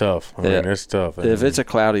tough. It's tough. If it's a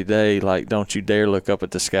cloudy day, don't you dare look up at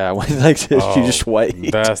the sky when you just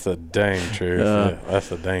wait. That's the dang truth. That's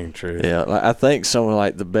the dang truth. Yeah, I think some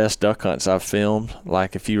of the best duck hunts I've filmed,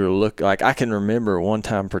 if you were I can remember one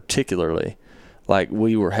time particularly,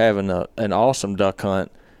 we were having an awesome duck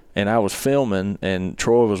hunt, and I was filming, and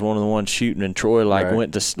Troy was one of the ones shooting, and Troy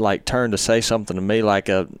went to turned to say something to me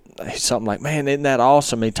something like, man, isn't that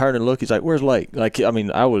awesome? He turned and looked, he's like, where's Lake?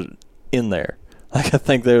 I was in there. I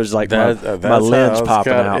think there was my lens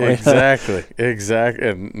popping out. Exactly.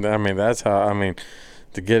 And that's how, to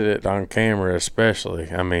get it on camera especially,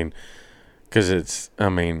 because it's,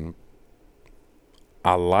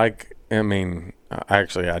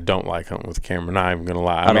 Actually, I don't like hunting with a camera. Not even gonna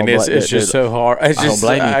lie. I mean, it's just so hard. It's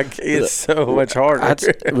so much harder.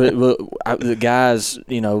 The guys,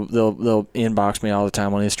 they'll inbox me all the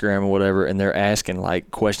time on Instagram or whatever, and they're asking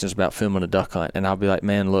like questions about filming a duck hunt, and I'll be like,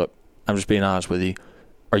 man, look, I'm just being honest with you.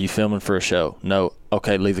 Are you filming for a show? No.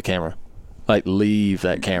 Okay, leave the camera. Like, leave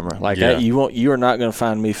that camera. Like, you are not going to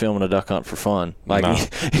find me filming a duck hunt for fun. Like, no.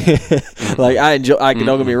 Like I enjoy.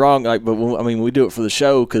 Don't get me wrong. Like, but we do it for the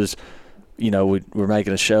show because. We're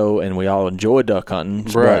making a show and we all enjoy duck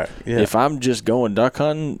hunting. Right. But if I'm just going duck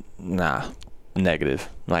hunting, negative.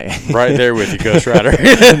 Like right there with you, Ghost Rider.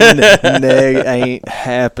 Ain't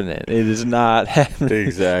happening. It is not happening.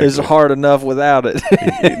 Exactly. It's hard enough without it.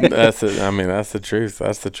 That's it. I mean, that's the truth.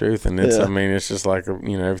 That's the truth. And it's. I mean, it's just like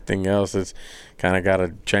everything else. It's kind of got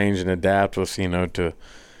to change and adapt with to.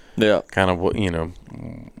 Yeah. Kind of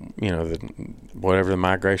whatever the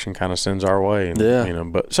migration kind of sends our way.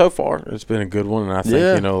 And, but so far it's been a good one, and I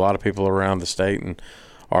think a lot of people around the state and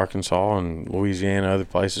Arkansas and Louisiana, other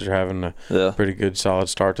places are having a pretty good solid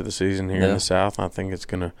start to the season here in the South. I think it's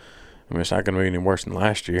gonna. I mean, it's not going to be any worse than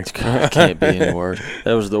last year. It can't be any worse.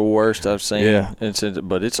 That was the worst I've seen. Yeah.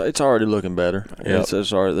 But it's already looking better. Yep.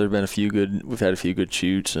 It's already, there's been we've had a few good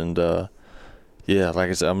shoots, and like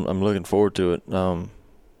I said, I'm looking forward to it.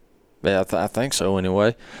 Yeah, I think so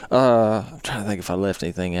anyway. I'm trying to think if I left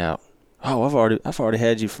anything out. Oh, I've already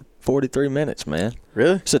had you for 43 minutes, man.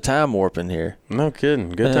 Really? It's a time warp in here. No kidding.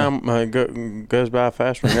 Good time goes by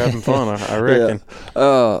fast when you're having fun, I reckon.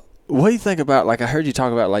 Yeah. What do you think about, like, I heard you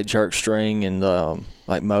talk about, like, jerk string and,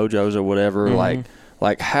 like, mojos or whatever. Mm-hmm.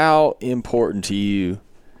 Like how important to you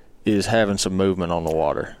is having some movement on the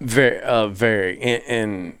water? Very.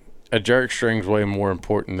 And a jerk string's way more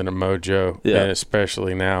important than a mojo, and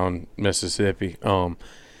especially now in Mississippi.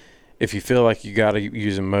 If you feel like you got to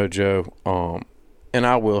use a mojo, and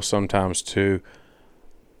I will sometimes too,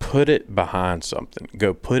 put it behind something.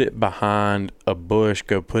 Go put it behind a bush.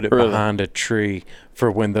 Go put it behind a tree for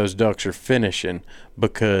when those ducks are finishing,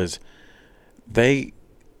 because they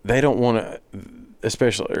don't want to.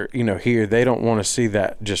 Especially, here, they don't want to see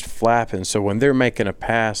that just flapping. So when they're making a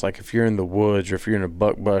pass, like if you're in the woods or if you're in a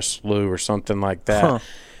buckbush slough or something like that,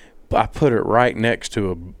 I put it right next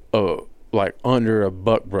to like under a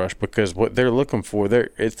buckbrush, because what they're looking for,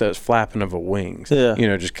 it's that flapping of the wings. Yeah.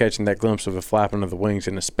 Just catching that glimpse of the flapping of the wings.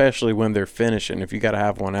 And especially when they're finishing, if you got to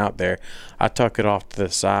have one out there, I tuck it off to the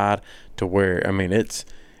side to where,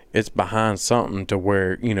 it's behind something to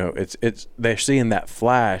where it's they're seeing that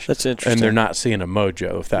flash. That's interesting. And they're not seeing a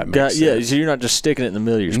mojo, if that makes sense. Yeah, so you're not just sticking it in the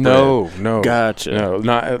middle of your spread. No. Gotcha.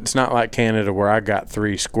 No, it's not like Canada where I got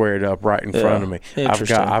 3 squared up right in front of me.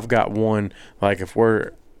 I've got one, like if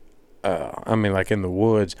we're like in the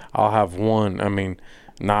woods, I'll have one.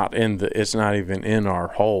 It's not even in our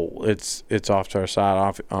hole. It's off to our side,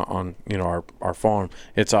 off on our farm.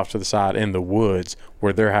 It's off to the side in the woods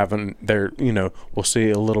where we'll see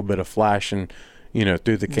a little bit of flashing,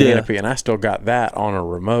 through the canopy, and I still got that on a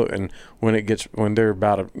remote. And when they're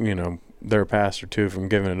about they're a pass or two from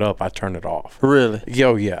giving it up, I turn it off. Really?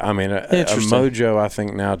 Yo, yeah. A mojo, I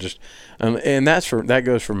think now just, and that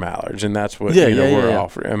goes for mallards, and that's what we're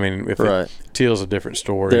offering. Teal's a different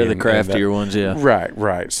story. They're the craftier ones, yeah.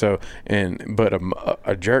 Right. So, but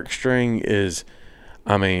a jerk string is,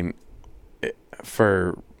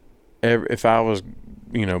 if I was,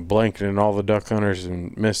 blanketing all the duck hunters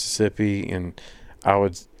in Mississippi, and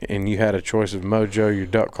you had a choice of mojo, your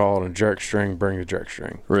duck call, and a jerk string, bring the jerk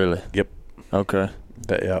string. Really? Yep. Okay.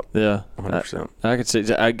 Yep. Yeah. 100%. I could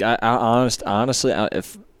see. Honestly,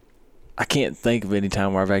 if I can't think of any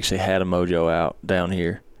time where I've actually had a mojo out down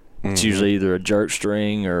here. Mm-hmm. It's usually either a jerk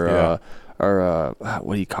string or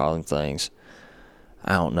what do you call them things?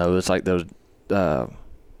 I don't know. It's like those. I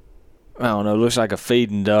don't know. It looks like a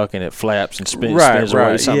feeding duck, and it flaps and spins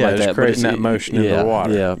away, something like that. Creating that motion in the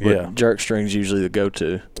water. Yeah, but jerk string's usually the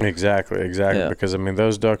go-to. Exactly. Yeah. Because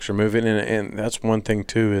those ducks are moving, and that's one thing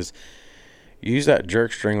too, is use that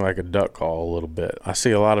jerk string like a duck call a little bit. I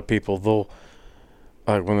see a lot of people, they'll,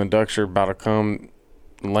 like when the ducks are about to come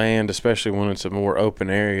land, especially when it's a more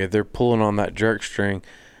open area, they're pulling on that jerk string.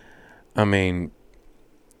 There's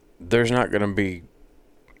not going to be,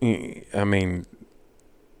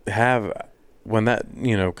 when that,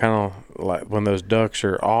 kind of like when those ducks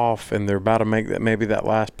are off and they're about to make that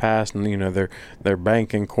last pass, and they're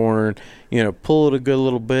banking, cornered, pull it a good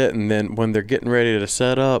little bit, and then when they're getting ready to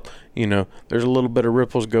set up, there's a little bit of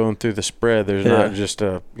ripples going through the spread. There's not just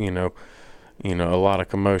a a lot of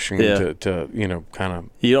commotion to kind of.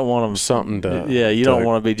 You don't want them something to. Yeah, you don't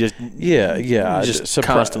want to be just. Yeah. Just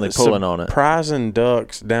constantly pulling on it. Surprising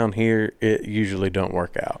ducks down here, it usually don't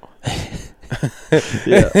work out.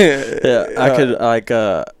 Yeah. I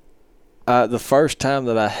could the first time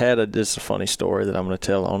that I had this is a funny story that I'm going to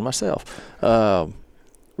tell on myself. We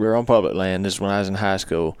were on public land. This is when I was in high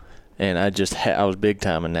school, and I was big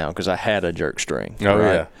timing now because I had a jerk string. Oh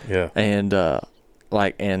right? yeah.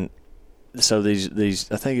 And so these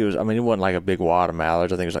I think it wasn't like a big wad of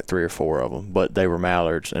mallards. I think it was like 3 or 4 of them, but they were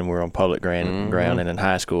mallards, and we were on public ground and in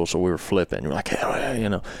high school, so we were flipping. We're like, hell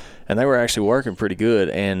yeah, and they were actually working pretty good.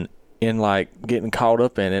 And in like getting caught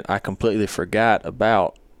up in it, I completely forgot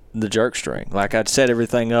about the jerk string. Like I'd set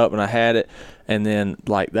everything up and I had it, and then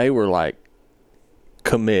like they were like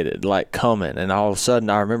committed, like coming, and all of a sudden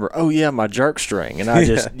I remember, oh yeah, my jerk string, and I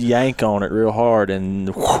just yank on it real hard, and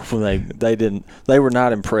they were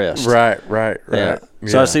not impressed. Right. Yeah.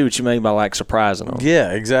 So I see what you mean by like surprising them.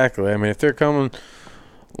 Yeah, exactly. I mean, if they're coming,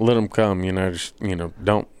 let them come.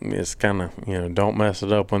 Don't. It's kind of don't mess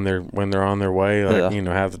it up when they're on their way. Like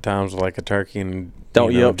half the times like a turkey and.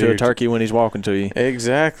 Don't yell up to a turkey when he's walking to you.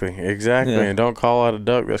 Exactly. Yeah. And don't call out a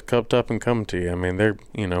duck that's cupped up and coming to you. I mean, they're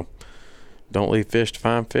don't leave fish to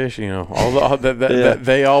find fish. All that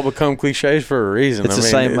they all become cliches for a reason. It's the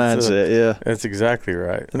same mindset. Yeah, that's exactly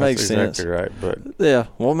right. It makes sense. Exactly right. But yeah,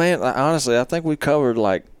 well, man, honestly, I think we covered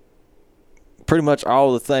like pretty much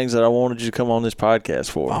all the things that I wanted you to come on this podcast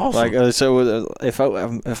for. Awesome. Like, if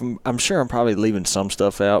I'm sure I'm probably leaving some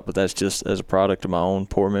stuff out, but that's just as a product of my own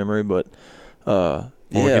poor memory. But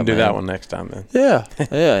we can do that one next time then. Yeah.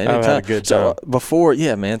 Anytime. I've had a good time. So before,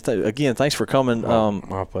 man. Again, thanks for coming.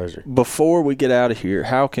 My pleasure. Before we get out of here,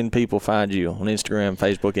 how can people find you on Instagram,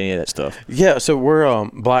 Facebook, any of that stuff? Yeah, so we're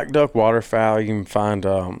Black Duck Waterfowl. You can find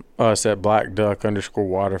us at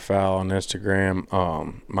blackduck_waterfowl on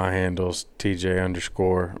Instagram. My handle's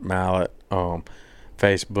TJ_Mallet.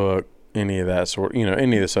 Facebook, any of that sort.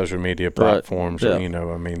 Any of the social media platforms. Right.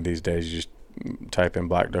 Yeah. These days you just type in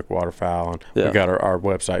Black Duck Waterfowl, and we got our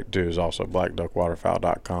website too is also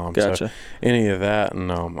blackduckwaterfowl.com. Gotcha. So any of that,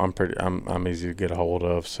 and I'm easy to get a hold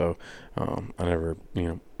of. So I never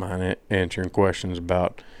mind answering questions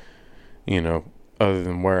about other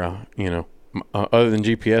than where other than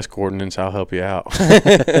GPS coordinates, I'll help you out.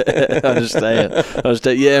 I understand.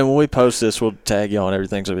 Yeah, and when we post this, we'll tag you on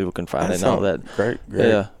everything so people can find it and all that. Great.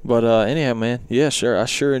 Yeah, but anyhow, man, yeah, sure. I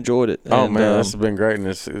sure enjoyed it. Oh, man, this has been great, and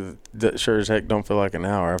it sure as heck don't feel like an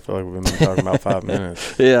hour. I feel like we've been talking about 5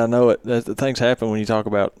 minutes. Yeah, I know it. Things happen when you talk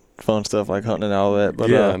about fun stuff like hunting and all that. But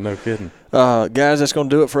yeah, no kidding. Guys, that's going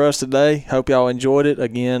to do it for us today. Hope y'all enjoyed it.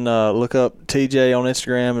 Again, look up TJ on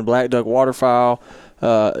Instagram and Black Duck Waterfowl.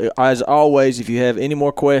 As always, if you have any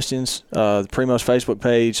more questions, the Primos Facebook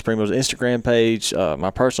page, Primos Instagram page, my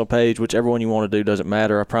personal page, whichever one you want to do, doesn't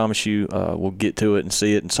matter. I promise you we'll get to it and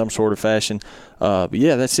see it in some sort of fashion. But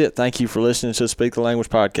yeah, that's it. Thank you for listening to the Speak the Language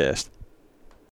podcast.